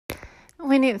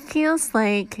When it feels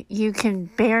like you can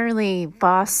barely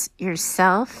boss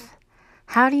yourself,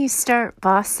 how do you start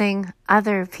bossing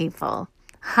other people?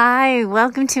 Hi,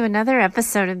 welcome to another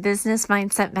episode of Business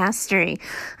Mindset Mastery.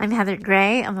 I'm Heather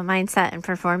Gray. I'm a mindset and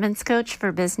performance coach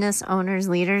for business owners,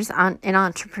 leaders, and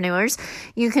entrepreneurs.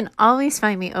 You can always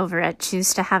find me over at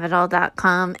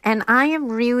choosetohaveitall.com, and I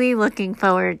am really looking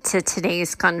forward to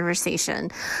today's conversation.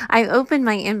 I opened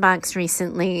my inbox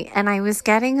recently, and I was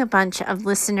getting a bunch of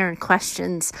listener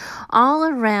questions all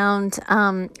around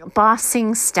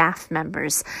bossing staff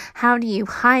members. How do you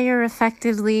hire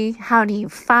effectively? How do you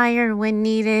fire when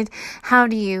needed? How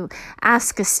do you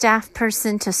ask a staff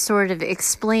person to sort of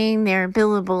explain their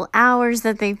billable hours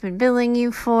that they've been billing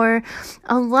you for?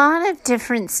 A lot of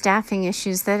different staffing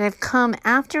issues that have come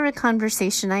after a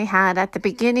conversation I had at the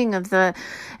beginning of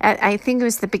I think it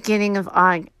was the beginning of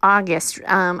August.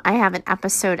 I have an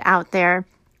episode out there.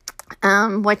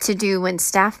 What to do when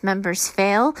staff members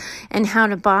fail and how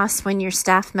to boss when your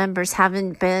staff members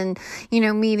haven't been,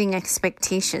 meeting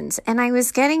expectations. And I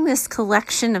was getting this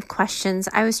collection of questions.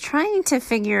 I was trying to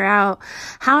figure out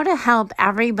how to help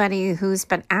everybody who's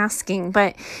been asking,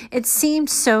 but it seemed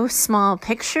so small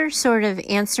picture, sort of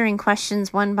answering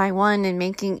questions one by one and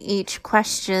making each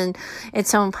question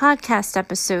its own podcast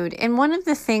episode. And one of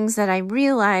the things that I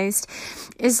realized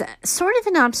is sort of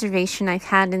an observation I've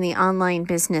had in the online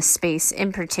business space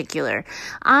in particular.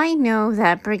 I know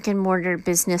that brick and mortar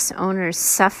business owners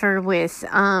suffer with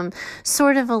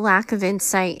sort of a lack of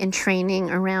insight and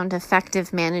training around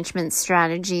effective management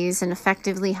strategies and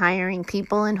effectively hiring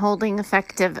people and holding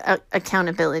effective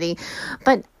accountability.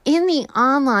 But in the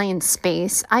online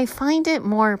space, I find it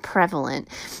more prevalent.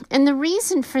 And the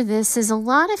reason for this is a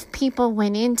lot of people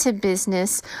went into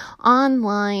business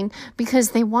online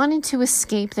because they wanted to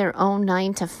escape their own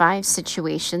 9-to-5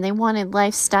 situation. They wanted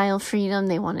lifestyle freedom.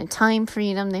 They wanted time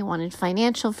freedom. They wanted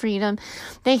financial freedom.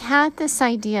 They had this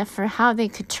idea for how they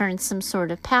could turn some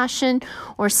sort of passion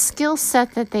or skill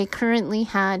set that they currently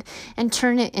had and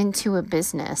turn it into a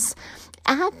business.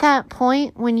 At that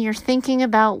point, when you're thinking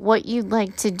about what you'd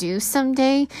like to do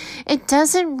someday, it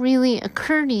doesn't really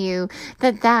occur to you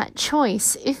that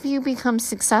choice, if you become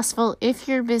successful, if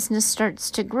your business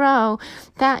starts to grow,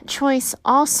 that choice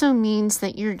also means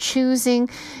that you're choosing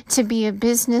to be a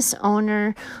business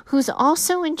owner who's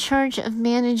also in charge of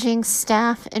managing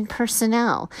staff and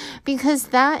personnel, because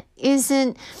that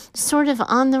isn't sort of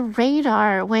on the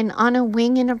radar when on a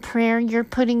wing and a prayer you're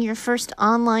putting your first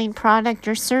online product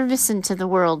or service into the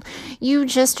world. You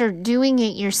just are doing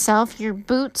it yourself. You're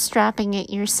bootstrapping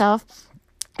it yourself.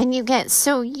 And you get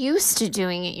so used to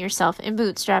doing it yourself and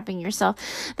bootstrapping yourself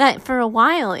that for a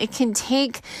while it can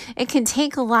take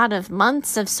a lot of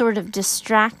months of sort of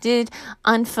distracted,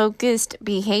 unfocused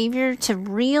behavior to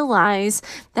realize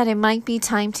that it might be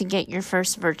time to get your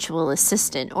first virtual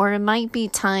assistant, or it might be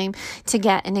time to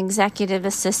get an executive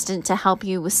assistant to help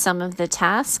you with some of the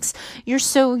tasks. You're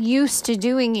so used to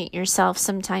doing it yourself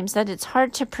sometimes that it's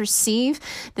hard to perceive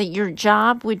that your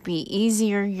job would be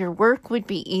easier, your work would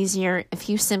be easier if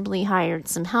you simply hired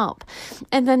some help.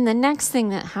 And then the next thing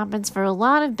that happens for a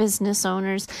lot of business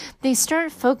owners, they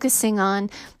start focusing on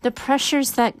the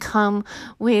pressures that come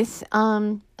with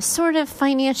sort of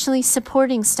financially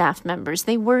supporting staff members.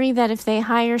 They worry that if they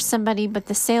hire somebody but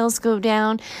the sales go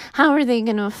down, how are they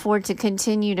going to afford to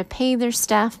continue to pay their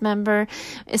staff member,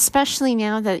 especially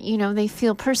now that, they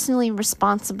feel personally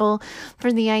responsible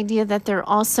for the idea that they're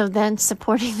also then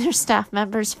supporting their staff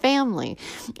member's family.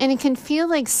 And it can feel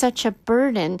like such a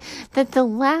burden that the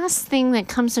last thing that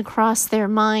comes across their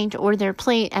mind or their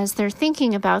plate as they're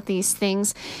thinking about these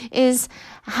things is,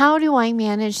 how do I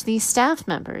manage these staff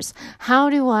members? How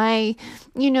do I,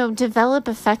 develop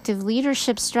effective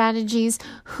leadership strategies?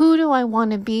 Who do I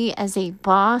want to be as a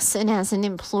boss and as an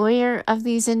employer of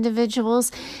these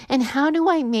individuals? And how do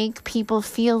I make people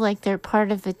feel like they're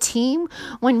part of a team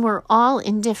when we're all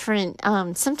in different,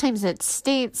 sometimes it's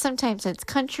states, sometimes it's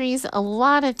countries, a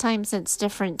lot of times it's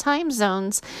different time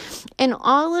zones, and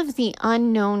all of the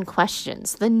unknown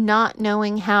questions, the not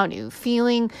knowing how to,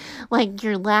 feeling like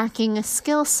you're lacking a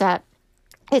skill set.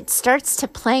 It starts to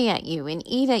play at you and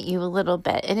eat at you a little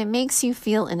bit, and it makes you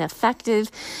feel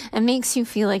ineffective. It makes you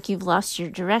feel like you've lost your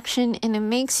direction, and it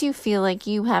makes you feel like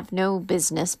you have no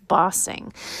business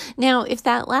bossing. Now, if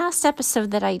that last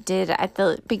episode that I did at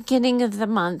the beginning of the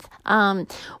month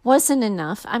wasn't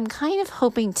enough, I'm kind of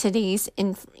hoping today's,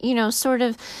 sort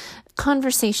of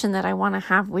conversation that I want to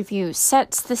have with you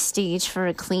sets the stage for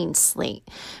a clean slate,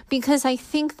 because I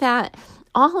think that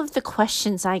all of the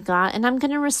questions I got, and I'm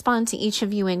going to respond to each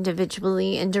of you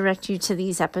individually and direct you to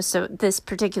this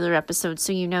particular episode,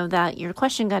 so you know that your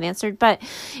question got answered. But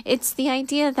it's the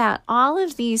idea that all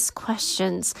of these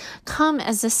questions come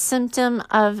as a symptom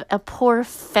of a poor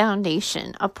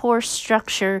foundation, a poor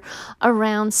structure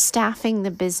around staffing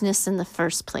the business in the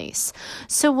first place.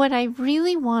 So what I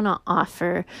really want to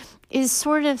offer is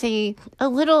sort of a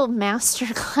little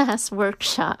masterclass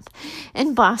workshop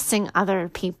in bossing other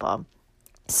people.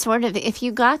 Sort of, if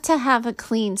you got to have a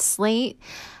clean slate,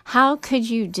 how could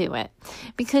you do it?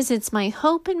 Because it's my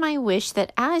hope and my wish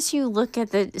that as you look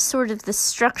at the sort of the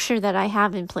structure that I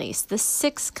have in place, the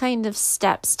 6 kind of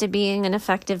steps to being an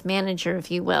effective manager, if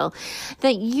you will,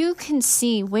 that you can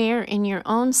see where in your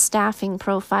own staffing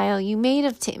profile you may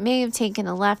have taken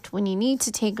a left when you need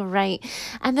to take a right,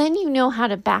 and then you know how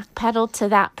to backpedal to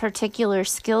that particular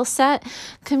skill set,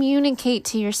 communicate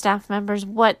to your staff members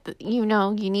what you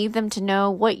need them to know,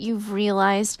 what you've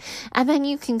realized, and then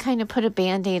you can kind of put a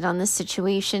band-aid on the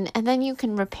situation, and then you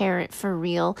can repair it for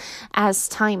real as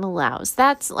time allows.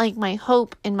 That's like my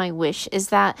hope and my wish, is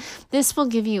that this will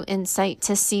give you insight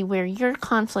to see where your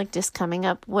conflict is coming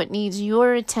up, what needs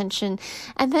your attention,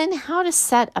 and then how to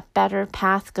set a better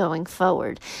path going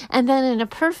forward. And then in a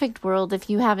perfect world, if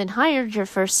you haven't hired your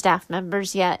first staff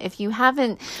members yet, if you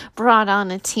haven't brought on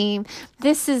a team,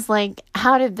 this is like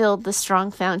how to build the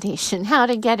strong foundation, how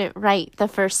to get it right the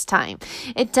first time.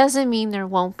 It doesn't mean there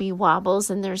won't be wobbles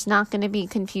and there's not going to be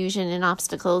confusion and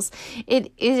obstacles.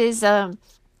 It is a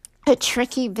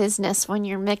tricky business when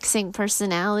you're mixing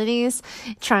personalities,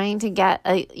 trying to get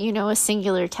a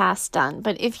singular task done.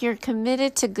 But if you're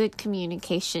committed to good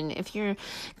communication, if you're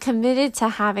committed to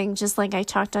having, just like I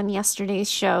talked on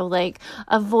yesterday's show, like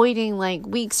avoiding like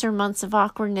weeks or months of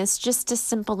awkwardness just to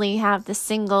simply have the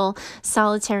single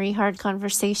solitary hard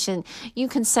conversation, you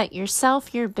can set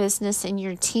yourself, your business, and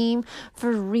your team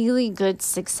for really good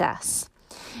success.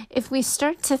 If we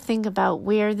start to think about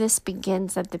where this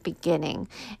begins at the beginning,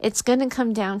 it's going to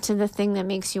come down to the thing that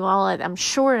makes you all, I'm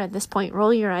sure at this point,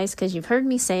 roll your eyes because you've heard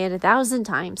me say it 1,000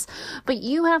 times, but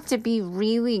you have to be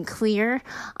really clear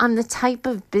on the type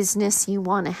of business you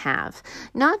want to have.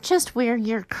 Not just where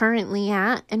you're currently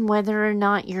at and whether or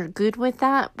not you're good with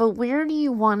that, but where do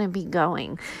you want to be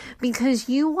going? Because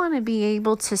you want to be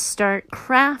able to start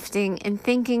crafting and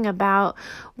thinking about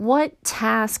what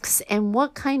tasks and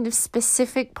what kind of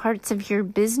specific parts of your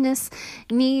business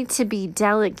need to be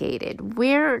delegated.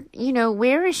 Where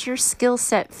is your skill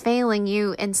set failing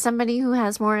you, and somebody who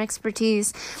has more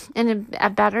expertise and a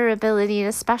better ability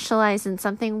to specialize in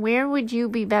something, where would you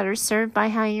be better served by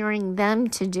hiring them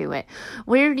to do it?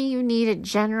 Where do you need a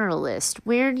generalist?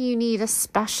 Where do you need a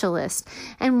specialist?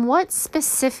 And what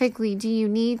specifically do you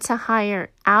need to hire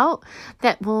out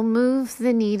that will move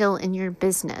the needle in your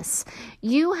business?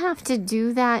 You have to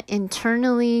do that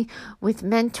internally with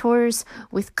mentors,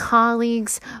 with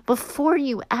colleagues, before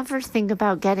you ever think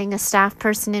about getting a staff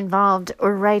person involved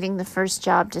or writing the first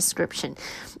job description.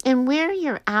 And where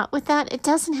you're at with that, it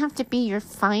doesn't have to be your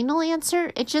final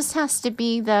answer. It just has to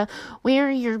be the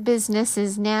where your business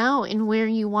is now and where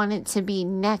you want it to be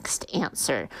next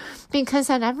answer. Because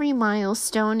at every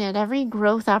milestone, at every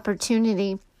growth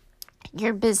opportunity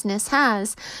your business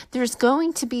has, there's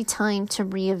going to be time to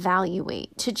reevaluate,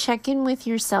 to check in with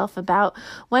yourself about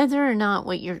whether or not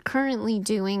what you're currently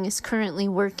doing is currently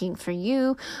working for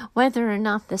you, whether or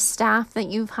not the staff that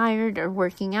you've hired are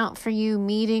working out for you,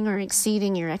 meeting or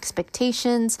exceeding your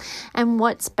expectations, and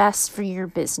what's best for your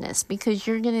business, because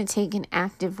you're going to take an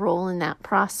active role in that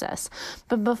process.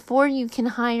 But before you can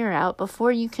hire out,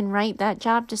 before you can write that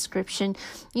job description,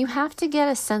 you have to get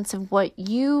a sense of what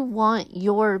you want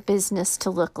your business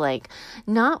to look like.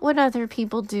 Not what other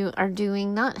people are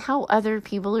doing, not how other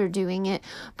people are doing it,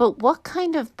 but what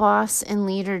kind of boss and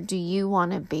leader do you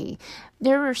want to be?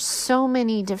 There are so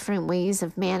many different ways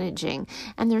of managing,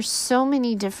 and there's so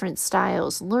many different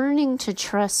styles. Learning to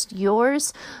trust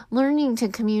yours, learning to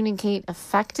communicate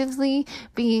effectively,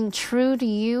 being true to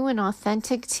you and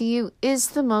authentic to you is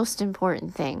the most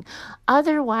important thing.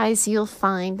 Otherwise, you'll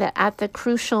find that at the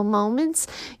crucial moments,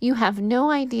 you have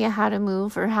no idea how to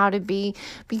move or how to be,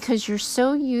 because you're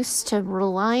so used to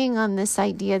relying on this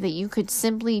idea that you could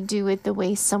simply do it the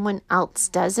way someone else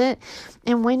does it.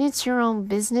 And when it's your own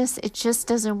business, it just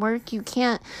doesn't work. You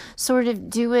can't sort of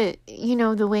do it,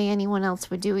 the way anyone else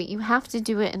would do it. You have to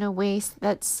do it in a way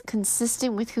that's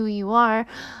consistent with who you are.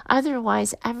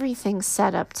 Otherwise, everything's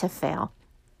set up to fail.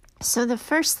 So the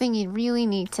first thing you really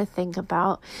need to think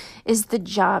about is the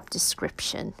job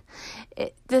description.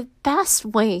 the best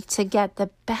way to get the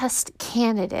best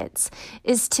candidates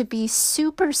is to be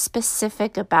super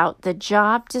specific about the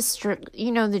job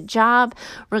the job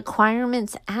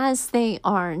requirements as they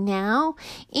are now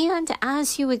and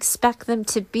as you expect them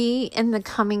to be in the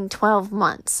coming 12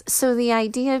 months. So the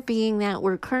idea being that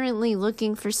we're currently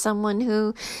looking for someone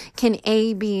who can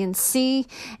A, B, and C,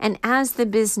 and as the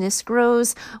business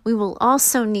grows, we will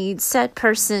also need said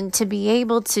person to be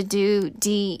able to do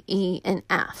D, E, and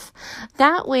F.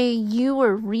 That way you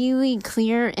are really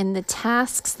clear in the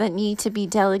tasks that need to be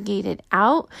delegated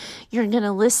out. You're going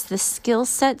to list the skill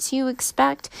sets you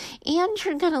expect, and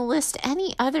you're going to list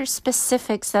any other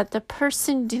specifics that the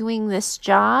person doing this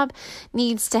job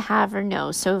needs to have or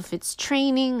know. So if it's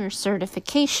training or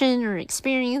certification or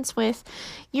experience with,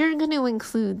 you're going to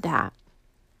include that.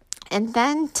 And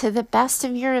then to the best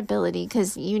of your ability,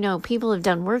 because people have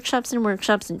done workshops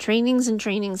and trainings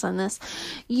on this,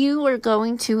 you are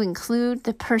going to include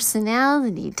the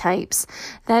personality types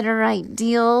that are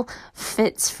ideal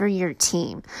fits for your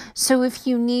team. So if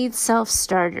you need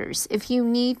self-starters, if you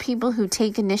need people who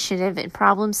take initiative and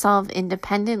problem solve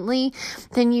independently,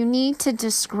 then you need to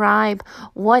describe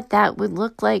what that would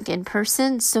look like in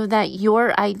person so that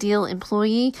your ideal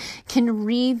employee can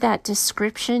read that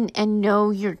description and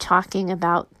know you're talking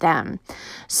about them.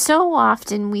 So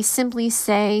often we simply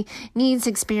say needs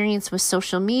experience with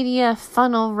social media,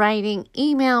 funnel writing,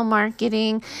 email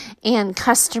marketing, and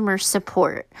customer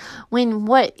support. When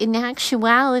what in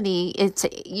actuality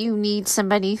you need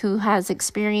somebody who has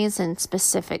experience in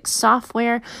specific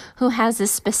software, who has a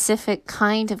specific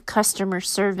kind of customer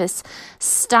service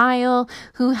style,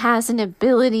 who has an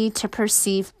ability to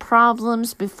perceive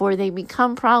problems before they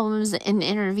become problems and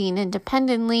intervene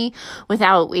independently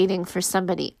without waiting for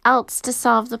somebody else to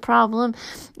solve the problem.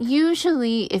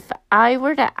 Usually, if I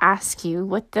were to ask you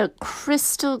what the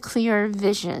crystal clear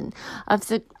vision of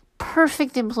the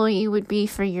perfect employee would be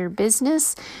for your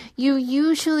business, you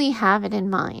usually have it in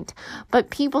mind.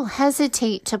 But people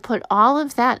hesitate to put all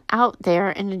of that out there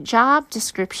in a job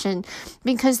description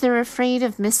because they're afraid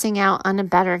of missing out on a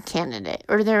better candidate,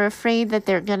 or they're afraid that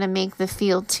they're going to make the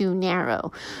field too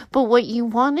narrow. But what you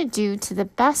want to do to the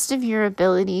best of your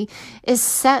ability is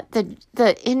set the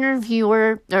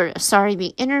interviewee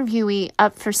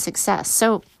up for success.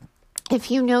 So if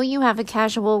you know you have a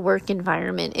casual work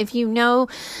environment, if you know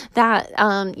that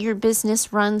your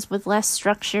business runs with less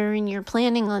structure and you're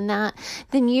planning on that,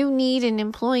 then you need an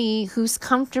employee who's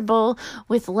comfortable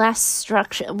with less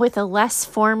structure, with a less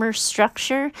former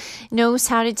structure, knows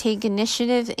how to take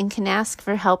initiative and can ask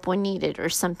for help when needed or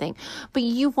something. But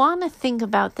you want to think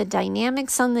about the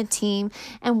dynamics on the team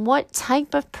and what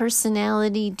type of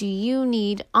personality do you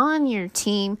need on your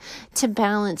team to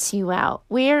balance you out?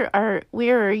 Where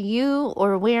are you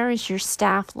or where is your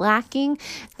staff lacking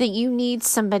that you need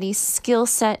somebody's skill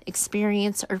set,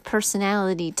 experience, or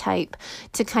personality type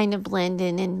to kind of blend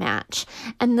in and match?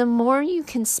 And the more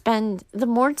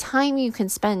time you can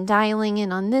spend dialing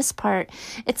in on this part,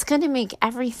 it's going to make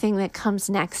everything that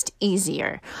comes next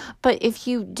easier. But if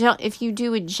you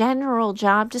do a general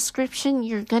job description,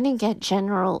 you're going to get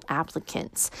general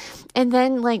applicants. And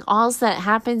then all that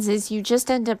happens is you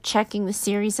just end up checking the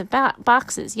series of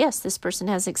boxes. Yes, this person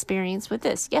has experience with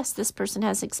this. Yes, this person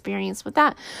has experience with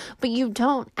that. But you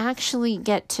don't actually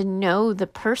get to know the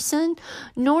person,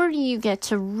 nor do you get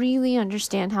to really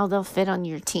understand how they'll fit on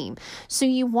your team. So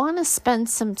you want to spend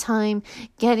some time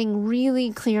getting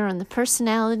really clear on the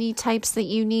personality types that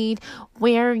you need,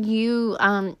 where you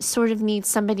sort of need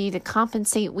somebody to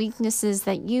compensate weaknesses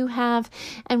that you have,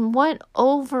 and what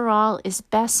overall is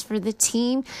best for the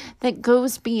team that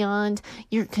goes beyond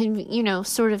your,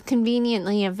 sort of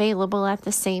conveniently available at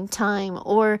the same time,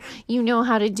 or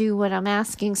how to do what I'm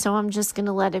asking, so I'm just going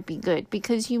to let it be good.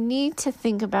 Because you need to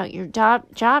think about your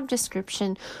job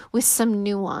description with some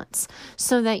nuance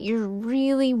so that you're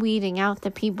really weeding out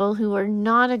the people who are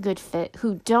not a good fit,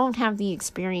 who don't have the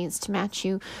experience to match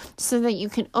you, so that you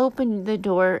can open the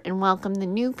door and welcome the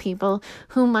new people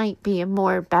who might be a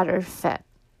more better fit.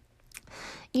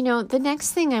 The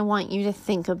next thing I want you to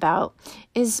think about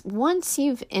is once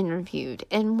you've interviewed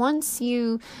and once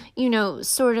you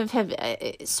sort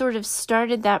of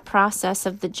started that process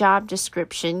of the job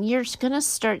description, you're going to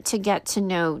start to get to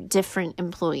know different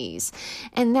employees.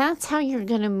 And that's how you're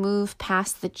going to move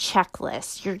past the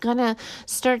checklist. You're going to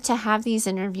start to have these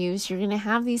interviews. You're going to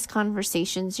have these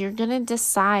conversations. You're going to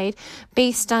decide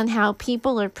based on how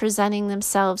people are presenting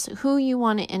themselves, who you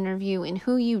want to interview and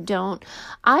who you don't.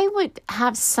 I would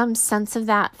have some sense of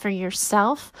that for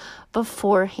yourself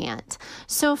beforehand.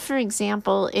 So for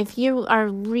example, if you are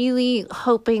really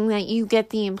hoping that you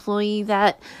get the employee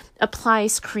that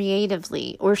applies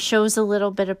creatively or shows a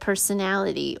little bit of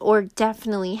personality or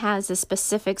definitely has a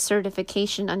specific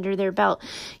certification under their belt.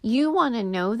 You want to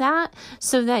know that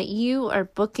so that you are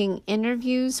booking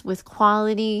interviews with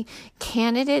quality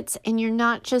candidates and you're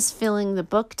not just filling the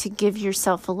book to give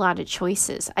yourself a lot of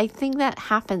choices. I think that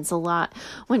happens a lot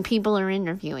when people are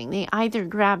interviewing. They either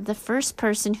grab the first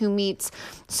person who meets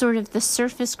sort of the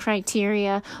surface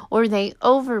criteria or they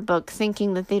overbook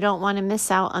thinking that they don't want to miss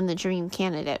out on the dream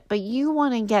candidate. But you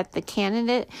want to get the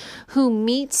candidate who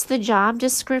meets the job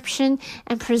description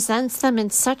and presents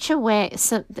themselves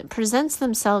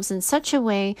in such a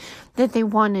way that they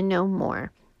want to know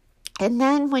more. And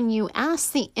then when you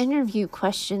ask the interview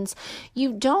questions,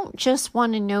 you don't just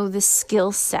want to know the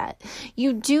skill set.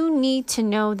 You do need to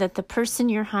know that the person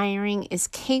you're hiring is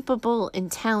capable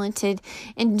and talented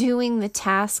in doing the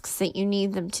tasks that you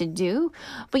need them to do.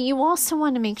 But you also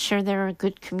want to make sure they're a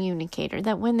good communicator,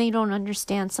 that when they don't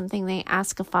understand something, they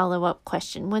ask a follow-up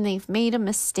question. When they've made a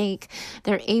mistake,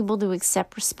 they're able to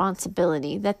accept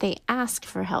responsibility, that they ask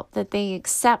for help, that they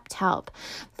accept help,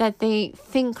 that they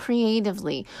think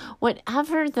creatively.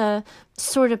 Whatever the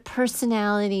sort of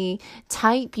personality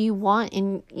type you want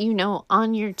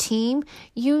on your team,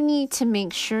 you need to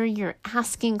make sure you're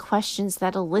asking questions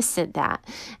that elicit that.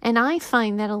 And I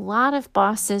find that a lot of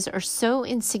bosses are so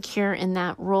insecure in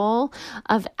that role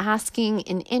of asking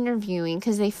and interviewing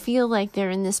because they feel like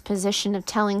they're in this position of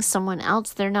telling someone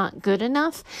else they're not good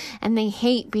enough and they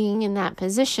hate being in that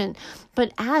position.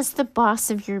 But as the boss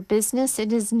of your business,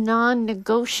 it is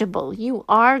non-negotiable. You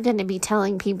are going to be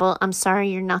telling people, I'm sorry,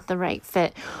 you're not the right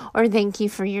fit, or thank you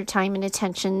for your time and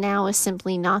attention. Now is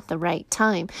simply not the right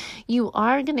time. You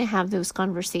are going to have those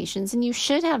conversations, and you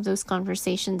should have those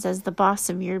conversations as the boss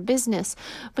of your business,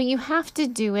 but you have to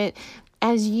do it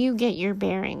as you get your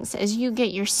bearings, as you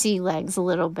get your sea legs a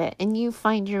little bit and you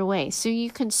find your way. So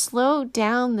you can slow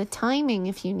down the timing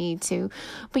if you need to,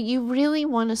 but you really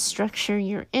want to structure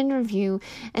your interview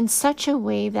in such a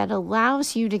way that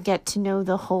allows you to get to know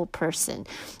the whole person.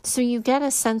 So you get a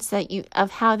sense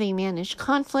of how they manage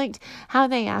conflict, how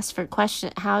they ask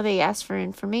for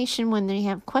information when they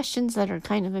have questions that are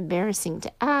kind of embarrassing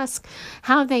to ask,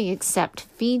 how they accept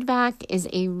feedback is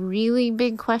a really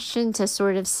big question to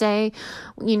sort of say,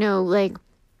 like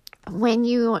when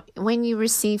you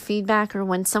receive feedback or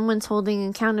when someone's holding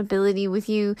accountability with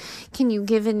you, can you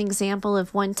give an example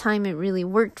of one time it really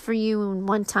worked for you and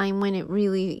one time when it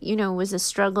really, was a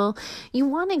struggle? You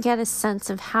want to get a sense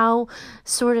of how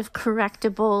sort of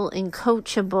correctable and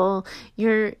coachable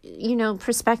your,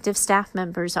 prospective staff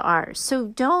members are. So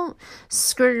don't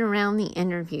skirt around the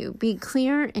interview. Be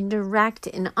clear and direct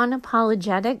and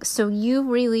unapologetic so you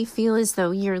really feel as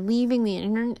though you're leaving the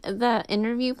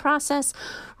interview process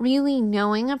really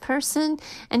knowing a person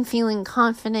and feeling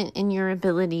confident in your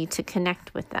ability to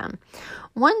connect with them.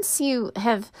 Once you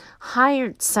have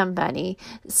hired somebody,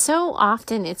 so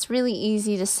often it's really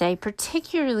easy to say,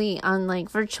 particularly on like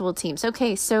virtual teams,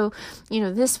 okay, so,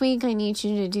 this week I need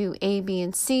you to do A, B,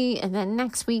 and C, and then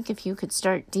next week if you could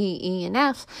start D, E, and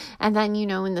F, and then,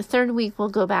 in the third week we'll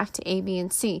go back to A, B,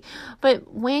 and C.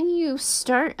 But when you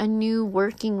start a new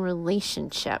working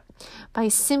relationship, by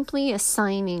simply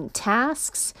assigning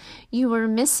tasks, you are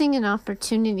missing an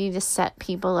opportunity to set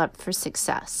people up for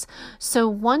success. So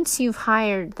once you've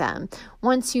hired them,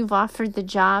 once you've offered the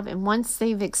job, and once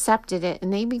they've accepted it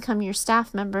and they become your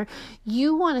staff member,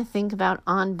 you want to think about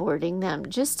onboarding them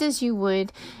just as you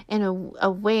would in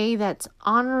a way that's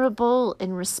honorable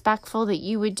and respectful that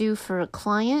you would do for a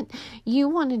client. You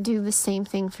want to do the same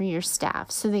thing for your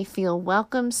staff so they feel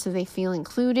welcome, so they feel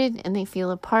included, and they feel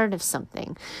a part of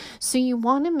something. So you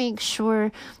want to make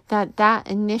sure that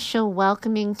initial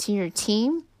welcoming to your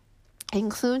team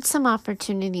include some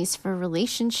opportunities for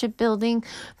relationship building,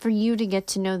 for you to get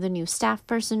to know the new staff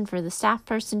person, for the staff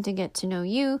person to get to know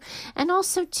you, and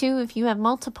also too, if you have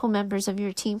multiple members of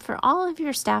your team, for all of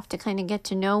your staff to kind of get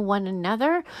to know one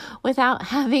another without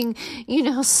having,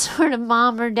 sort of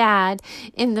mom or dad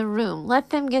in the room.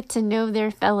 Let them get to know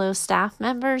their fellow staff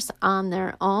members on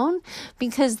their own,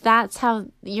 because that's how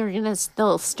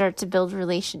they'll start to build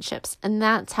relationships, and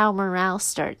that's how morale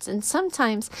starts. And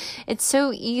sometimes it's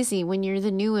so easy when you're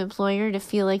the new employer to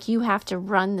feel like you have to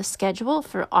run the schedule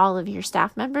for all of your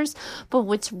staff members. But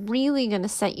what's really going to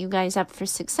set you guys up for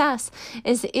success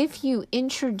is if you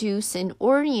introduce and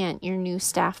orient your new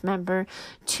staff member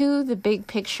to the big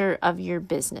picture of your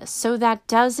business. So that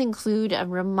does include a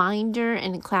reminder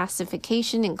and a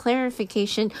classification and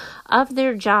clarification of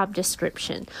their job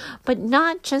description, but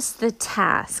not just the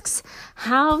tasks,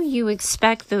 how you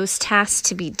expect those tasks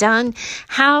to be done,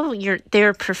 how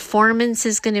their performance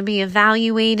is going to be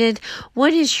evaluated,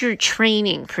 what is your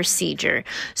training procedure?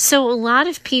 So a lot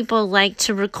of people like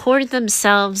to record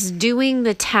themselves doing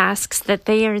the tasks that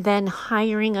they are then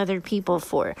hiring other people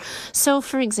for. So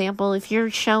for example, if you're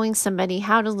showing somebody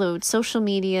how to load social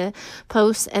media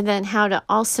posts and then how to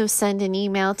also send an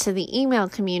email to the email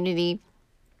community,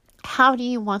 how do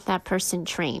you want that person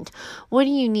trained? What do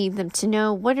you need them to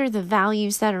know? What are the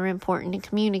values that are important to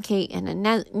communicate in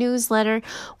a newsletter?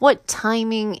 What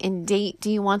timing and date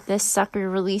do you want this sucker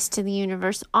released to the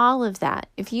universe? All of that.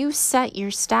 If you set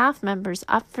your staff members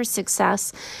up for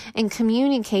success in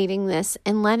communicating this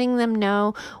and letting them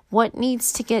know what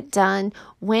needs to get done,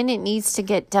 when it needs to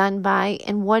get done by,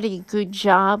 and what a good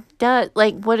job does,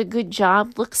 what a good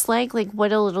job looks like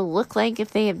what it'll look like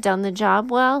if they have done the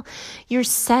job well, you're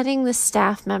setting the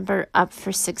staff member up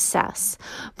for success.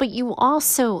 But you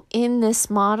also, in this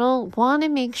model, want to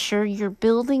make sure you're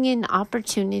building in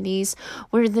opportunities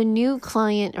where the new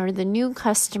client or the new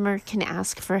customer can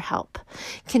ask for help,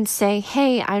 can say,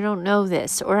 hey, I don't know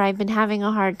this, or I've been having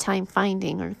a hard time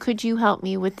finding, or could you help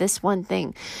me with this one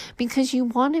thing? Because you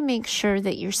want to make sure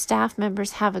that your staff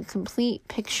members have a complete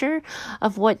picture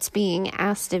of what's being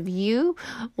asked of you,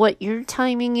 what your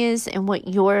timing is, and what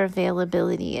your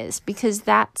availability is, because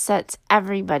that sets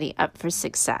everybody up for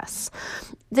success.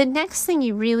 The next thing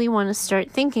you really want to start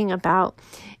thinking about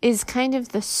is kind of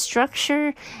the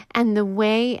structure and the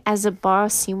way as a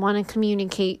boss you want to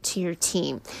communicate to your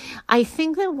team. I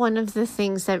think that one of the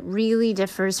things that really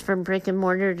differs from brick and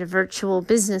mortar to virtual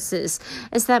businesses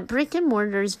is that brick and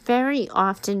mortars very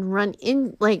often run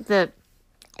in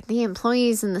the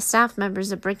employees and the staff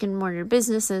members of brick and mortar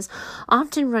businesses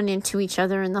often run into each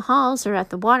other in the halls or at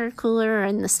the water cooler or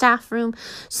in the staff room.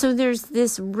 So there's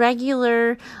this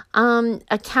regular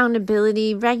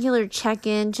accountability, regular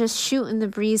check-in, just shooting the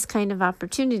breeze kind of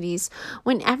opportunities.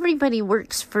 When everybody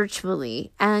works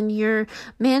virtually and you're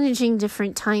managing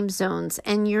different time zones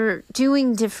and you're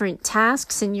doing different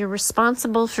tasks and you're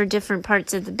responsible for different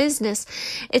parts of the business,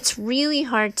 it's really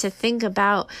hard to think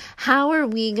about how are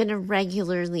we going to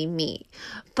regularly meet.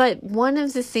 But one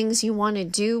of the things you want to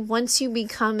do once you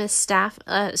become a staff,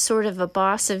 sort of a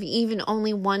boss of even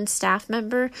only one staff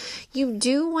member, you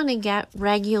do want to get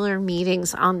regular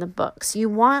meetings on the books. You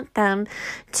want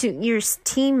your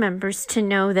team members to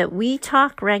know that we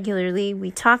talk regularly.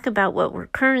 We talk about what we're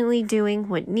currently doing,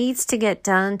 what needs to get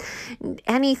done,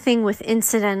 anything with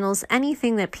incidentals,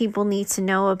 anything that people need to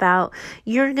know about.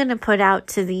 You're going to put out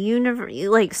to the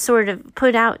universe,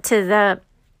 put out to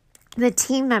the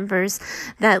team members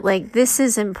that this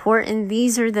is important.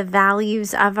 These are the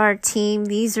values of our team.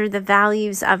 These are the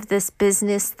values of this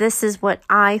business. This is what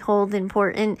I hold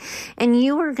important. And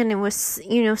you are going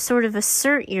to, sort of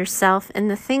assert yourself in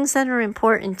the things that are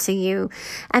important to you.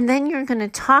 And then you're going to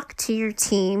talk to your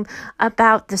team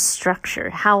about the structure,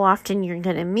 how often you're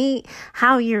going to meet,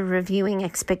 how you're reviewing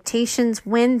expectations,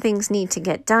 when things need to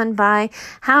get done by,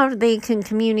 how they can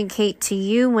communicate to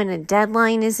you when a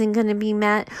deadline isn't going to be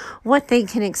met, what they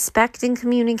can expect in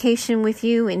communication with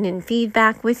you and in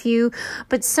feedback with you.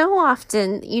 But so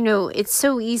often, it's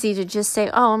so easy to just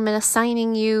say, oh, I'm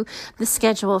assigning you the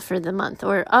schedule for the month,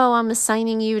 or, oh, I'm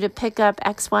assigning you to pick up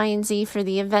X, Y, and Z for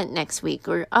the event next week,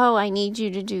 or, oh, I need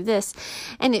you to do this.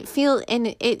 And it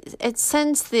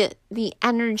sends the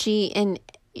energy in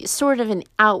sort of an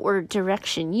outward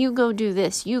direction. You go do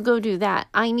this, you go do that.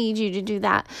 I need you to do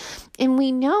that. And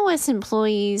we know as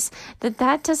employees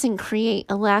that doesn't create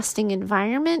a lasting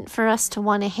environment for us to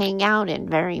want to hang out in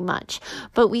very much.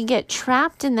 But we get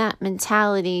trapped in that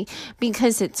mentality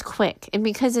because it's quick and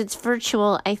because it's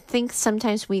virtual. I think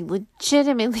sometimes we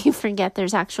legitimately forget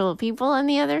there's actual people on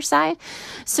the other side.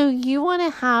 So you want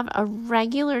to have a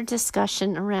regular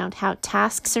discussion around how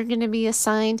tasks are going to be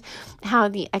assigned, how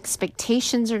the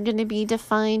expectations are going to be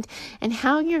defined, and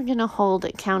how you're going to hold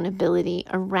accountability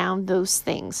around those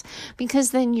things.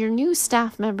 Because then your new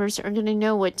staff members are going to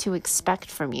know what to expect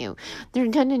from you. They're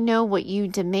going to know what you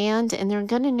demand, and they're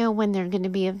going to know when they're going to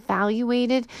be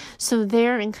evaluated, so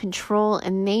they're in control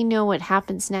and they know what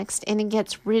happens next, and it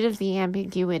gets rid of the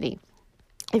ambiguity.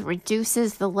 It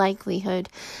reduces the likelihood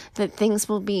that things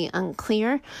will be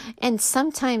unclear. And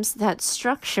sometimes that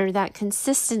structure, that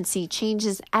consistency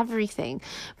changes everything.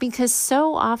 Because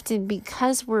so often,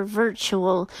 because we're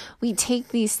virtual, we take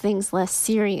these things less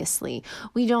seriously.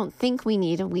 We don't think we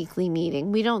need a weekly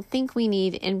meeting. We don't think we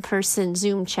need in-person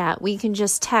Zoom chat. We can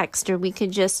just text, or we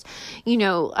could just,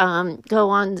 go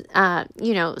on,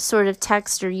 sort of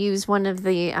text or use one of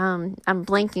the, I'm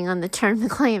blanking on the term, the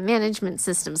client management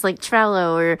systems like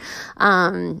Trello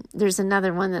or there's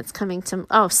another one that's coming to,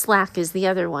 Slack is the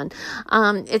other one.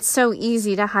 It's so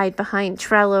easy to hide behind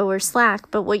Trello or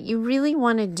Slack, but what you really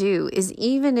want to do is,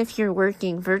 even if you're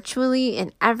working virtually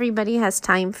and everybody has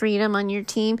time freedom on your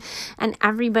team and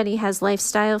everybody has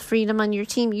lifestyle freedom on your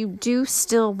team, you do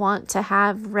still want to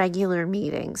have regular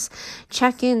meetings,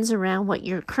 check-ins around what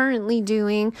you're currently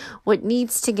doing, what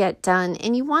needs to get done,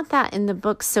 and you want that in the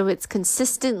book so it's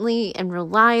consistently and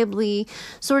reliably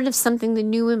sort of something the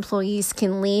new employees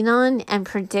can lean on and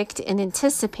predict and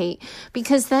anticipate,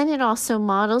 because then it also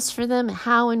models for them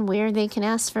how and where they can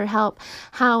ask for help,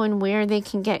 how and where they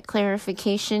can get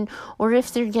clarification, or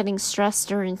if they're getting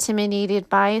stressed or intimidated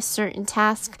by a certain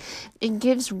task. It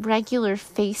gives regular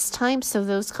face time so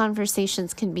those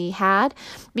conversations can be had,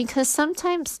 because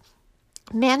sometimes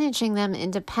managing them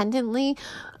independently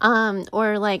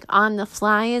or like on the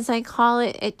fly, as I call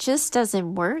it, it just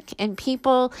doesn't work. And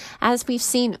people, as we've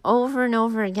seen over and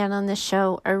over again on the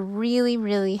show, are really,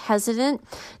 really hesitant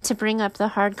to bring up the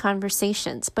hard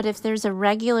conversations. But if there's a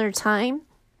regular time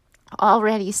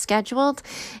already scheduled,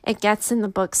 it gets in the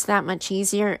books that much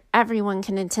easier. Everyone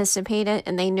can anticipate it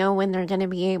and they know when they're going to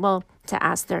be able to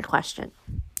ask their question.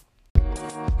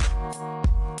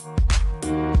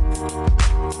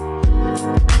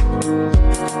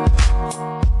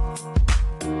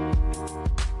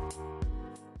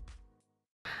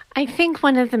 I think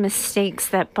one of the mistakes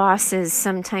that bosses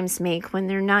sometimes make when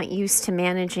they're not used to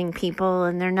managing people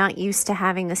and they're not used to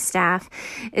having a staff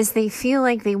is they feel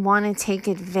like they want to take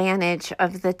advantage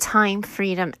of the time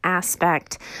freedom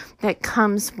aspect that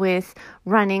comes with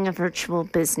running a virtual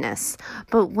business.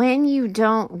 But when you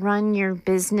don't run your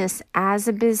business as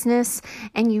a business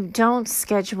and you don't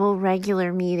schedule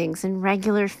regular meetings and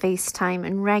regular FaceTime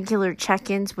and regular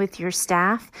check-ins with your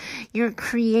staff, you're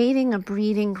creating a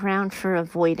breeding ground for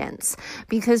avoidance.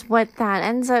 Because what that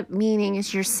ends up meaning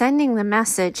is you're sending the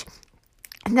message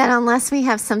that unless we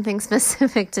have something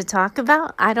specific to talk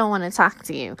about, I don't want to talk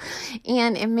to you.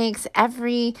 And it makes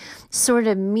every sort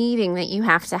of meeting that you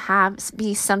have to have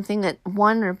be something that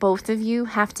one or both of you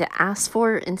have to ask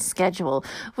for and schedule,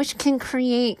 which can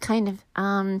create kind of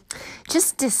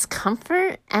just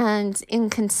discomfort and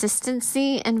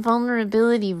inconsistency and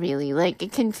vulnerability, really. Like,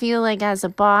 it can feel like, as a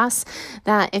boss,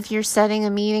 that if you're setting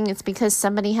a meeting, it's because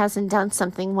somebody hasn't done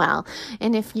something well.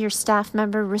 And if your staff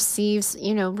member receives,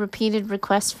 repeated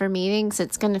requests for meetings,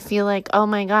 it's going to feel like, oh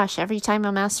my gosh, every time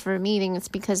I'm asked for a meeting, it's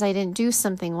because I didn't do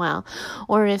something well.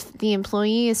 Or if the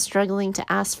employee is struggling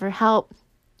to ask for help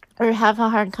or have a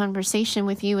hard conversation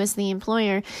with you as the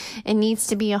employer, it needs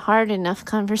to be a hard enough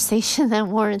conversation that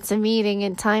warrants a meeting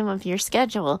and time of your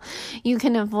schedule. You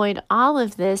can avoid all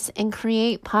of this and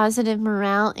create positive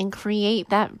morale and create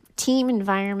that team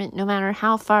environment, no matter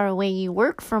how far away you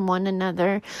work from one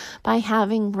another, by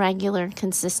having regular,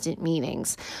 consistent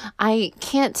meetings. I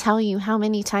can't tell you how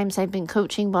many times I've been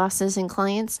coaching bosses and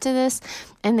clients to this,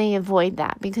 and they avoid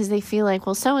that because they feel like,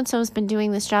 well, so-and-so's been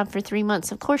doing this job for 3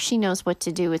 months. Of course she knows what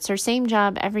to do. It's her same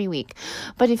job every week.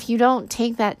 But if you don't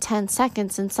take that 10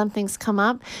 seconds and something's come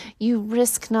up, you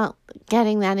risk not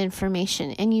getting that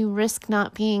information, and you risk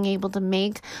not being able to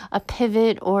make a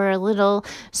pivot or a little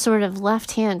sort of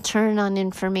left-hand turn on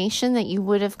information that you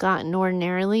would have gotten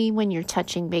ordinarily when you're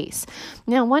touching base.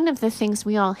 Now, one of the things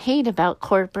we all hate about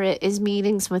corporate is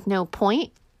meetings with no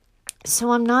point.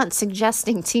 So I'm not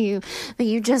suggesting to you that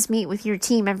you just meet with your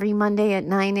team every Monday at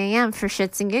 9 a.m. for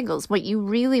shits and giggles. What you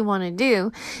really want to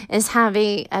do is have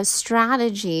a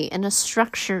strategy and a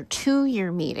structure to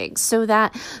your meetings, so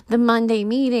that the Monday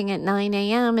meeting at 9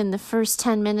 a.m. in the first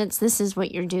 10 minutes, this is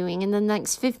what you're doing. In the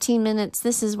next 15 minutes,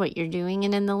 this is what you're doing.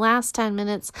 And in the last 10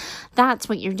 minutes, that's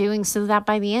what you're doing, so that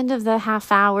by the end of the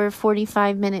half hour,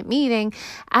 45-minute meeting,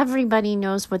 everybody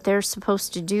knows what they're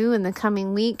supposed to do in the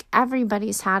coming week.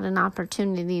 Everybody's had an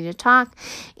opportunity to talk,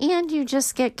 and you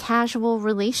just get casual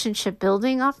relationship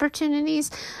building opportunities,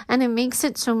 and it makes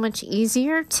it so much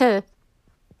easier to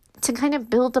kind of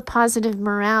build a positive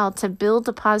morale, to build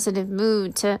a positive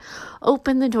mood, to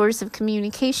open the doors of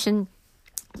communication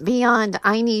beyond,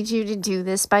 I need you to do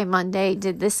this by Monday.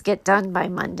 Did this get done by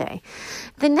Monday?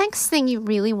 The next thing you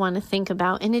really want to think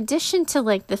about, in addition to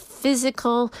like the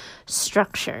physical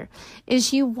structure,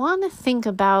 is you want to think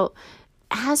about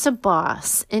as a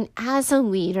boss and as a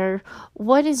leader,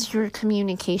 what is your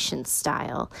communication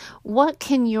style? What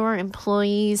can your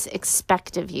employees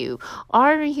expect of you?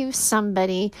 Are you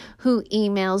somebody who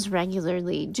emails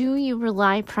regularly? Do you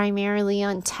rely primarily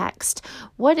on text?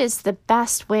 What is the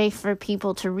best way for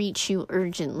people to reach you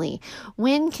urgently?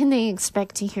 When can they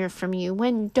expect to hear from you?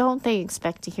 When don't they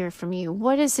expect to hear from you?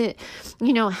 What is it,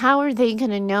 how are they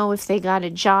going to know if they got a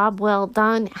job well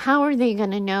done? How are they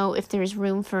going to know if there's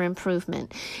room for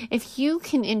improvement? If you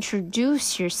can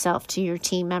introduce yourself to your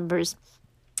team members,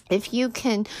 if you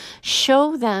can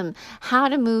show them how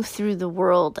to move through the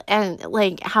world and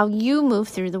how you move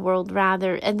through the world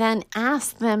rather, and then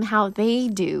ask them how they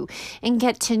do and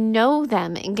get to know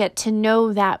them and get to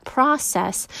know that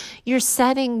process, you're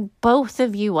setting both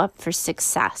of you up for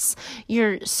success.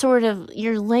 You're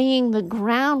laying the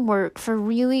groundwork for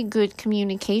really good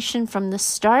communication from the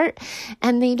start,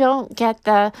 and they don't get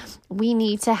the we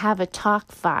need to have a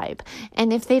talk vibe.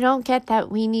 And if they don't get that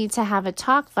we need to have a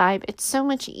talk vibe, it's so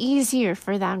much easier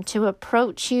for them to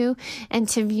approach you and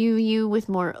to view you with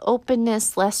more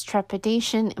openness, less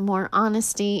trepidation, and more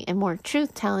honesty and more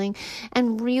truth-telling.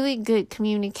 And really good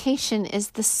communication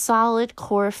is the solid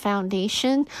core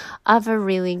foundation of a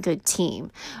really good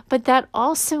team. But that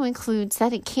also includes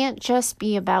that it can't just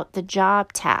be about the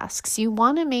job tasks. You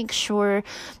want to make sure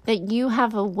that you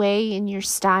have a way in your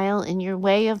style, in your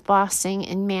way of bossing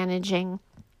and managing,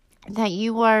 that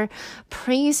you are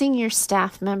praising your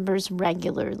staff members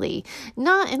regularly,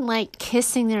 not in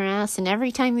kissing their ass and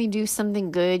every time they do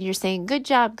something good, you're saying, good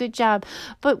job,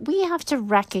 but we have to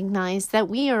recognize that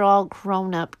we are all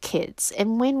grown-up kids.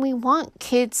 And when we want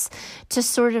kids to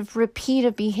sort of repeat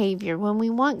a behavior, when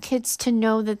we want kids to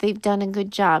know that they've done a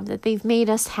good job, that they've made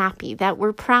us happy, that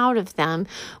we're proud of them,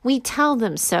 we tell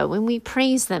them so and we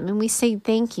praise them and we say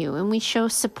thank you and we show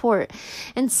support.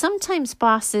 And sometimes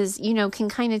bosses, can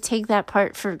kind of take that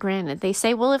part for granted. They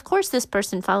say, well, of course this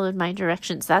person followed my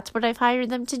directions. That's what I've hired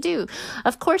them to do.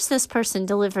 Of course this person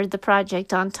delivered the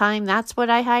project on time. That's what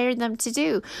I hired them to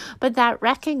do. But that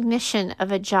recognition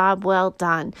of a job well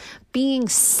done, being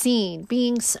seen,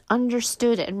 being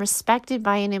understood and respected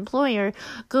by an employer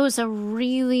goes a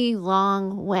really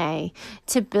long way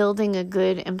to building a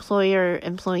good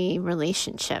employer-employee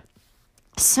relationship.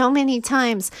 So many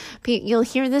times, you'll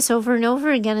hear this over and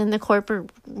over again in the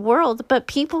corporate world, but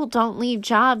people don't leave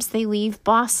jobs, they leave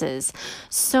bosses.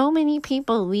 So many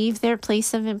people leave their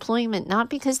place of employment, not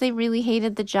because they really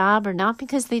hated the job or not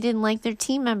because they didn't like their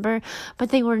team member, but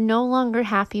they were no longer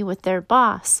happy with their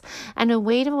boss. And a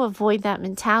way to avoid that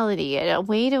mentality, a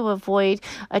way to avoid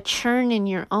a churn in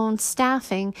your own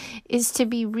staffing is to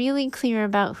be really clear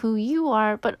about who you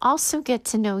are, but also get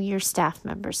to know your staff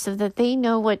members so that they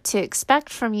know what to expect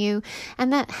from you.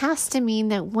 And that has to mean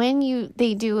that when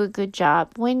they do a good job,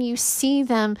 when you see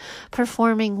them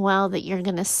performing well, that you're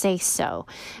going to say so.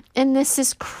 And this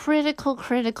is critical,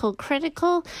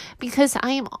 because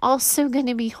I am also going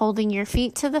to be holding your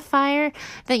feet to the fire,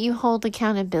 that you hold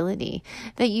accountability,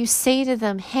 that you say to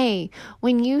them, hey,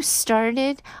 when you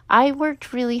started, I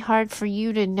worked really hard for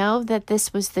you to know that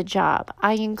this was the job.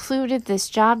 I included this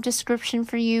job description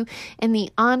for you in the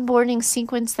onboarding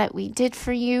sequence that we did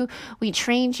for you. We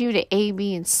trained you to A,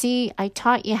 B, and C. I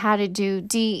taught you how to do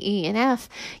D, E, and F.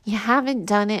 You haven't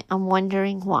done it. I'm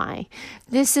wondering why.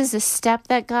 This is a step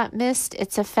that got missed.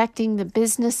 It's affecting the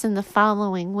business in the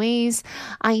following ways.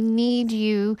 I need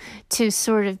you to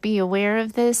sort of be aware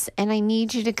of this, and I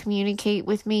need you to communicate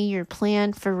with me your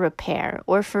plan for repair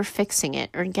or for fixing it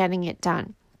or getting it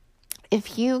done.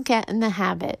 If you get in the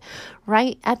habit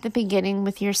right at the beginning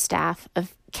with your staff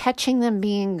of catching them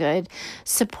being good,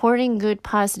 supporting good,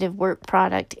 positive work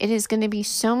product, it is going to be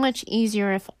so much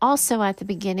easier if also at the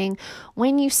beginning,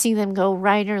 when you see them go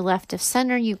right or left of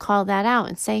center, you call that out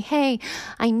and say, hey,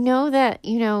 I know that,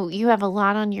 you have a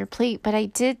lot on your plate, but I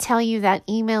did tell you that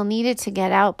email needed to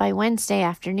get out by Wednesday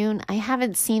afternoon. I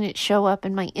haven't seen it show up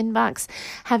in my inbox.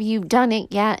 Have you done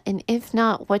it yet? And if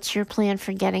not, what's your plan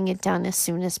for getting it done as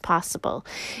soon as possible?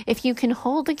 If you can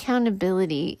hold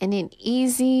accountability in an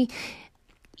easy,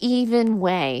 even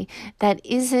way that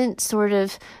isn't sort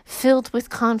of filled with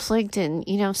conflict and,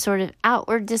 sort of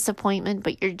outward disappointment,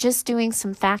 but you're just doing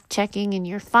some fact checking and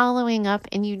you're following up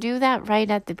and you do that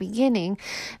right at the beginning,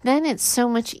 then it's so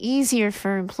much easier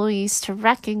for employees to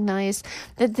recognize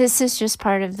that this is just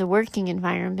part of the working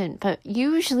environment. But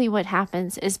usually what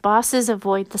happens is bosses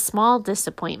avoid the small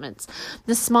disappointments,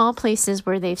 the small places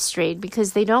where they've strayed,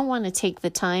 because they don't want to take the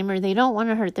time, or they don't want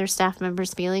to hurt their staff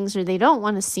members' feelings, or they don't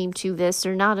want to seem too this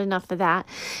or not not enough of that.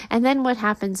 And then what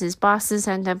happens is bosses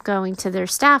end up going to their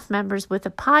staff members with a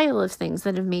pile of things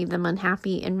that have made them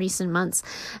unhappy in recent months,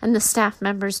 and the staff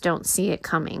members don't see it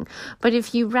coming. But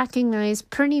if you recognize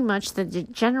pretty much that the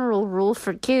general rule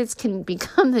for kids can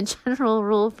become the general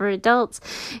rule for adults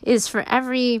is for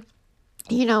every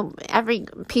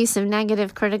piece of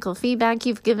negative critical feedback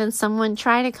you've given someone,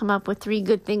 try to come up with 3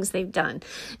 good things they've done.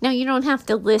 Now, you don't have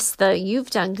to list you've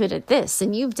done good at this,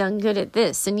 and you've done good at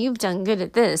this, and you've done good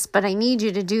at this, but I need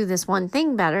you to do this one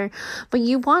thing better. But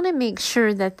you want to make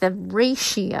sure that the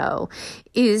ratio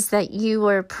is that you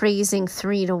are praising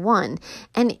 3 to 1.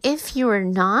 And if you are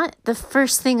not, the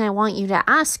first thing I want you to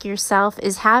ask yourself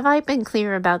is, have I been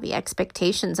clear about the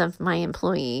expectations of my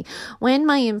employee? When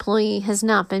my employee has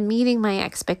not been meeting my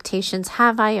expectations,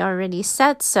 have I already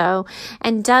said so?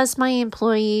 And does my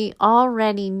employee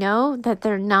already know that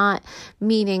they're not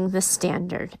meeting the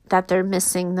standard, that they're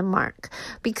missing the mark?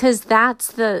 Because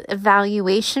that's the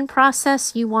evaluation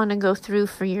process you want to go through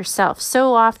for yourself.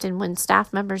 So often when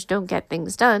staff members don't get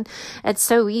things done, it's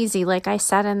so easy. Like I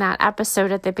said in that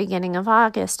episode at the beginning of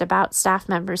August about staff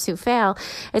members who fail,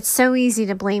 it's so easy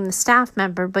to blame the staff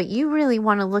member, but you really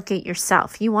want to look at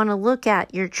yourself. You want to look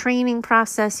at your training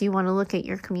process. You want to look at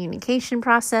your communication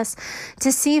process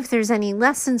to see if there's any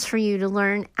lessons for you to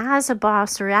learn as a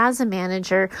boss or as a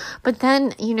manager. But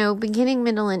then, beginning,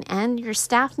 middle, and end, your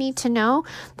staff need to know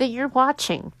that you're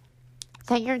watching,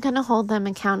 that you're going to hold them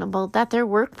accountable, that their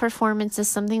work performance is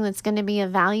something that's going to be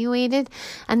evaluated,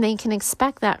 and they can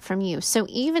expect that from you. So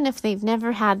even if they've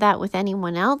never had that with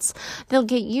anyone else, they'll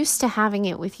get used to having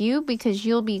it with you because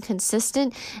you'll be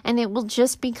consistent, and it will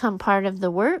just become part of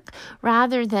the work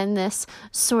rather than this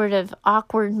sort of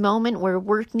awkward moment where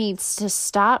work needs to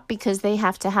stop because they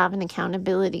have to have an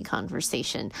accountability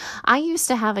conversation. I used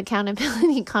to have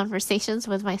accountability conversations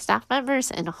with my staff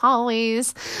members in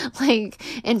hallways, like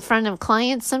in front of clients.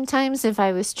 Sometimes if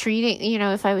I was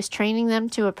training them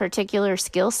to a particular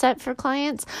skill set for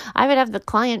clients, I would have the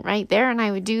client right there and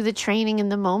I would do the training in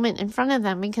the moment in front of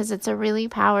them because it's a really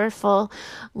powerful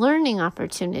learning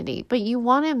opportunity. But you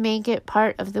want to make it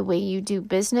part of the way you do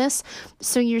business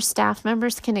so your staff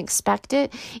members can expect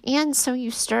it, and so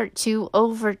you start to,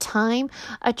 over time,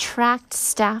 attract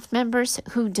staff members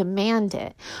who demand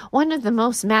it. One of the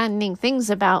most maddening things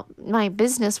about my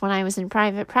business when I was in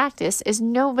private practice is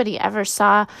nobody ever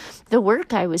saw the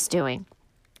work I was doing.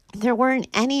 There weren't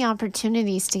any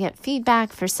opportunities to get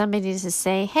feedback for somebody to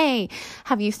say, hey,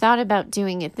 have you thought about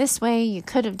doing it this way? You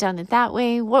could have done it that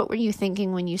way. What were you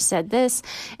thinking when you said this?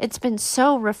 It's been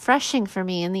so refreshing for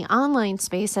me in the online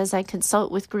space as I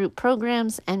consult with group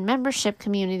programs and membership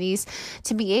communities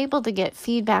to be able to get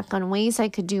feedback on ways I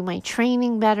could do my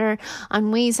training better,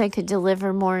 on ways I could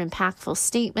deliver more impactful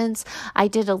statements. I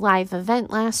did a live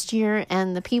event last year,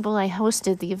 and the people I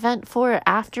hosted the event for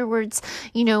afterwards,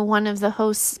 one of the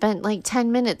hosts spent like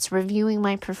 10 minutes reviewing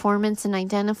my performance and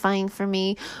identifying for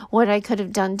me what I could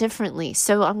have done differently.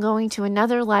 So I'm going to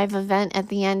another live event at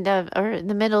the end of, or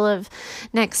the middle of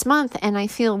next month, and I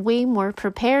feel way more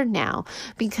prepared now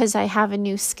because I have a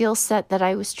new skill set that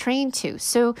I was trained to.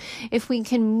 So if we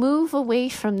can move away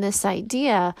from this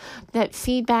idea that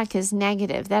feedback is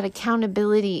negative, that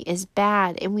accountability is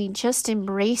bad, and we just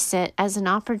embrace it as an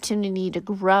opportunity to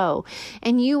grow,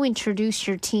 and you introduce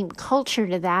your team culture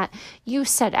to that, you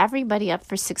set everybody up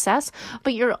for success,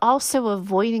 but you're also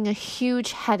avoiding a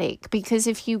huge headache, because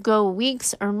if you go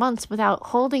weeks or months without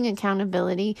holding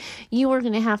accountability, you are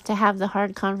going to have the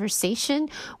hard conversation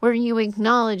where you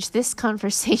acknowledge this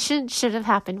conversation should have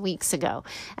happened weeks ago.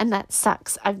 And that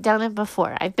sucks. I've done it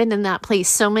before. I've been in that place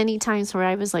so many times where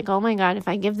I was like, oh my God, if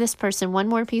I give this person one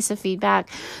more piece of feedback,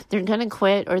 they're going to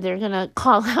quit, or they're going to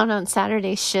call out on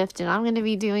Saturday's shift, and I'm going to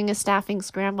be doing a staffing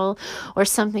scramble or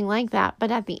something like that.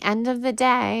 But at the end of the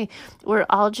day, we're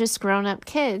all just grown-up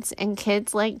kids, and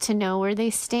kids like to know where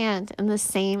they stand, and the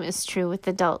same is true with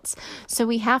adults. So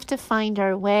we have to find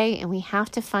our way, and we have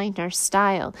to find our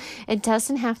style. It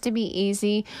doesn't have to be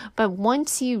easy, but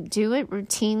once you do it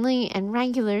routinely and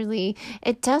regularly,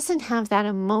 it doesn't have that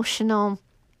emotional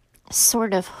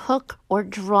sort of hook or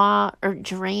draw or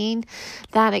drain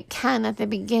that it can at the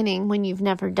beginning when you've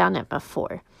never done it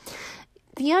before.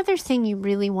 The other thing you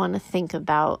really want to think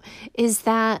about is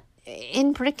that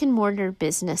in brick and mortar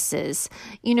businesses,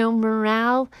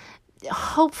 morale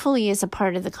hopefully is a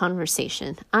part of the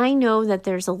conversation. I know that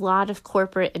there's a lot of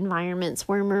corporate environments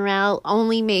where morale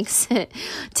only makes it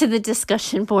to the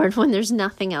discussion board when there's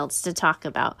nothing else to talk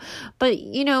about. But,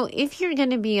 if you're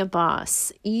going to be a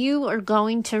boss, you are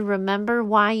going to remember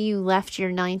why you left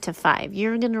your 9 to 5.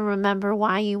 You're going to remember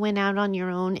why you went out on your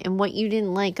own and what you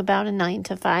didn't like about a 9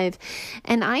 to 5.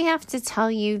 And I have to tell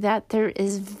you that there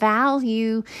is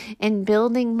value in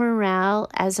building morale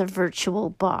as a virtual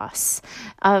boss,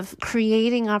 of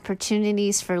creating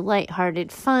opportunities for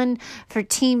lighthearted fun, for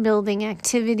team building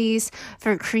activities,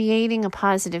 for creating a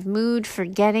positive mood, for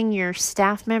getting your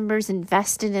staff members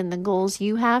invested in the goals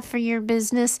you have for your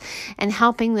business and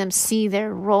helping them see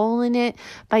their role in it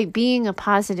by being a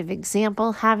positive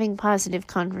example, having positive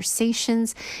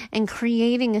conversations, and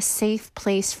creating a safe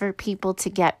place for people to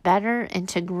get better and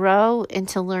to grow and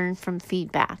to learn from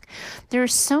feedback. There are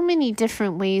so many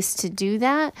different ways to do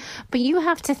that, but you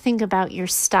have to think about your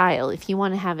style. If you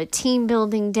want to have a team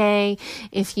building day,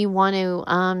 if you want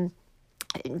to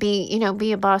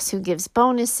be a boss who gives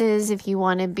bonuses, if you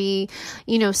want to be,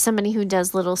 somebody who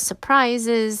does little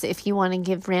surprises, if you want to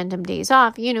give random days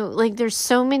off, there's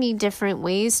so many different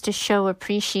ways to show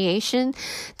appreciation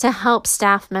to help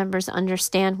staff members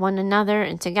understand one another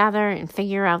and together and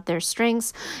figure out their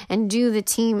strengths and do the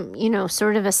team,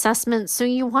 sort of assessment. So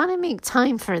you want to make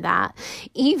time for that,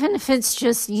 even if it's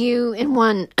just you and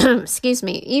one,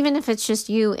 even if it's just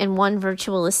you and one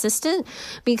virtual assistant,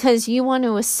 because you want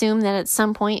to assume that it's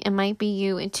some point, it might be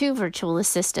you and 2 virtual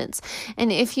assistants.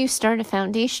 And if you start a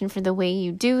foundation for the way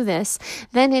you do this,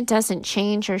 then it doesn't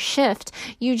change or shift.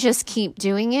 You just keep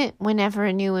doing it whenever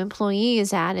a new employee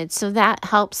is added. So that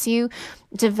helps you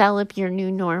develop your new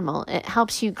normal. It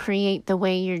helps you create the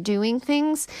way you're doing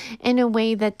things in a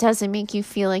way that doesn't make you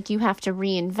feel like you have to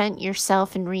reinvent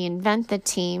yourself and reinvent the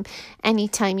team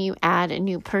anytime you add a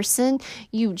new person.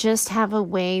 You just have a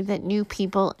way that new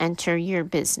people enter your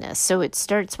business. So it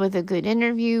starts with a good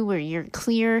interview where you're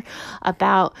clear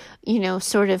about,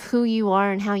 sort of who you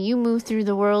are and how you move through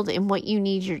the world and what you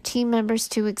need your team members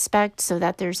to expect, so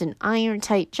that there's an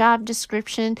iron-tight job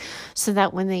description, so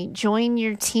that when they join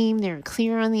your team, they're clear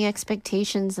on the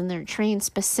expectations and they're trained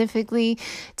specifically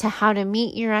to how to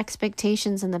meet your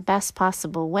expectations in the best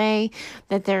possible way,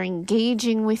 that they're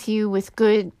engaging with you with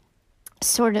good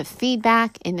sort of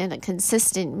feedback and in a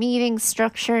consistent meeting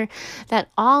structure, that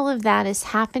all of that is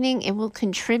happening. It will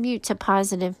contribute to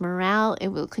positive morale. It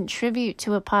will contribute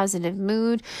to a positive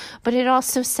mood, but it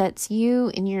also sets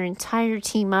you and your entire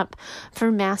team up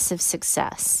for massive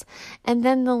success. And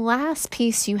then the last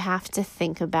piece you have to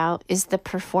think about is the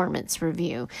performance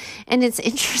review. And it's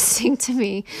interesting to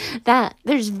me that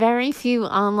there's very few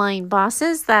online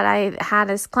bosses that I've had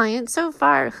as clients so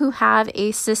far who have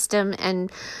a system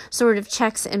and sort of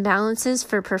checks and balances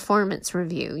for performance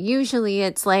review. Usually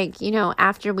it's like,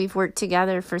 after we've worked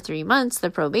together for 3 months, the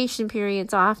probation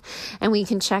period's off and we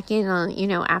can check in on,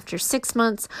 after 6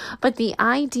 months. But the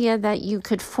idea that you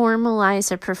could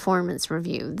formalize a performance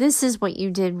review, this is what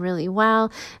you did really well.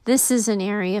 This is an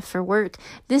area for work.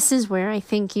 This is where I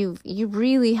think you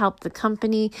really helped the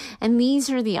company. And these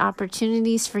are the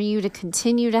opportunities for you to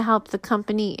continue to help the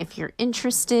company if you're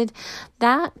interested.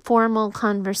 That formal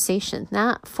conversation,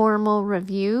 that formal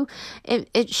review,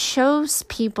 it shows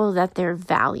people that they're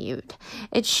valued.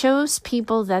 It shows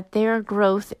people that their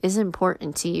growth is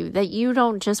important to you, that you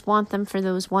don't just want them for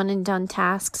those one and done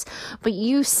tasks, but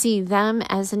you see them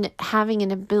as having an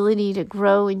ability to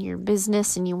grow in your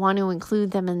business and you want to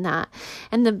include them in that.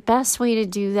 And the best way to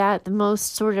do that, the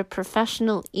most sort of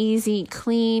professional, easy,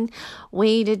 clean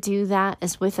way to do that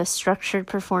is with a structured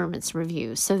performance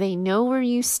review. So they know where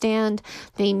you stand,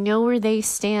 they know where they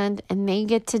stand, and they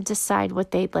get to decide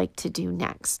what they'd like to do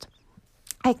next.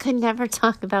 I could never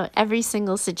talk about every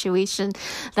single situation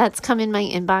that's come in my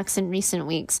inbox in recent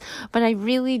weeks, but I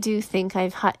really do think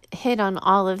I've hit on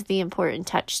all of the important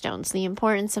touchstones. The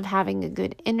importance of having a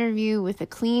good interview with a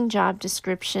clean job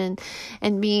description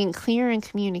and being clear in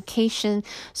communication,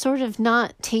 sort of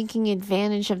not taking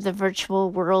advantage of the virtual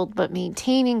world, but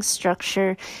maintaining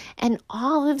structure, and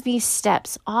all of these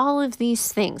steps, all of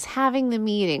these things, having the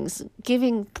meetings,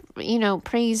 giving,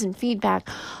 praise and feedback,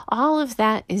 all of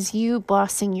that is you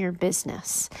bossing your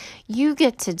business. You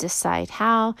get to decide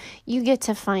how, you get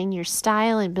to find your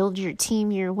style and build your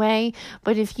team your way.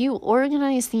 But if you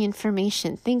organize the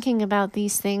information thinking about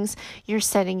these things, you're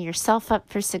setting yourself up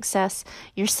for success,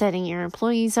 you're setting your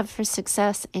employees up for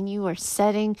success, and you are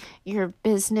setting your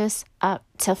business up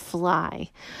to fly.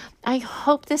 I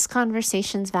hope this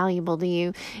conversation's valuable to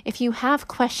you. If you have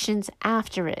questions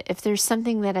after it, if there's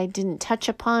something that I didn't touch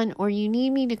upon, or you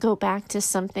need me to go back to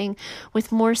something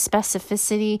with more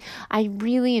specificity, I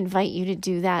really invite you to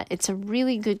do that. It's a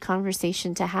really good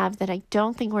conversation to have that I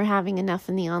don't think we're having enough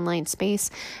in the online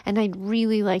space, and I'd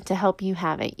really like to help you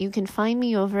have it. You can find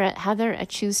me over at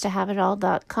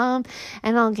heather@choosetohaveitall.com,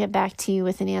 and I'll get back to you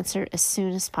with an answer as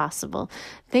soon as possible.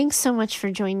 Thanks so much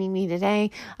for joining me today.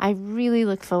 I really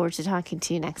look forward to talking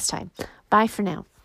to you next time. Bye for now.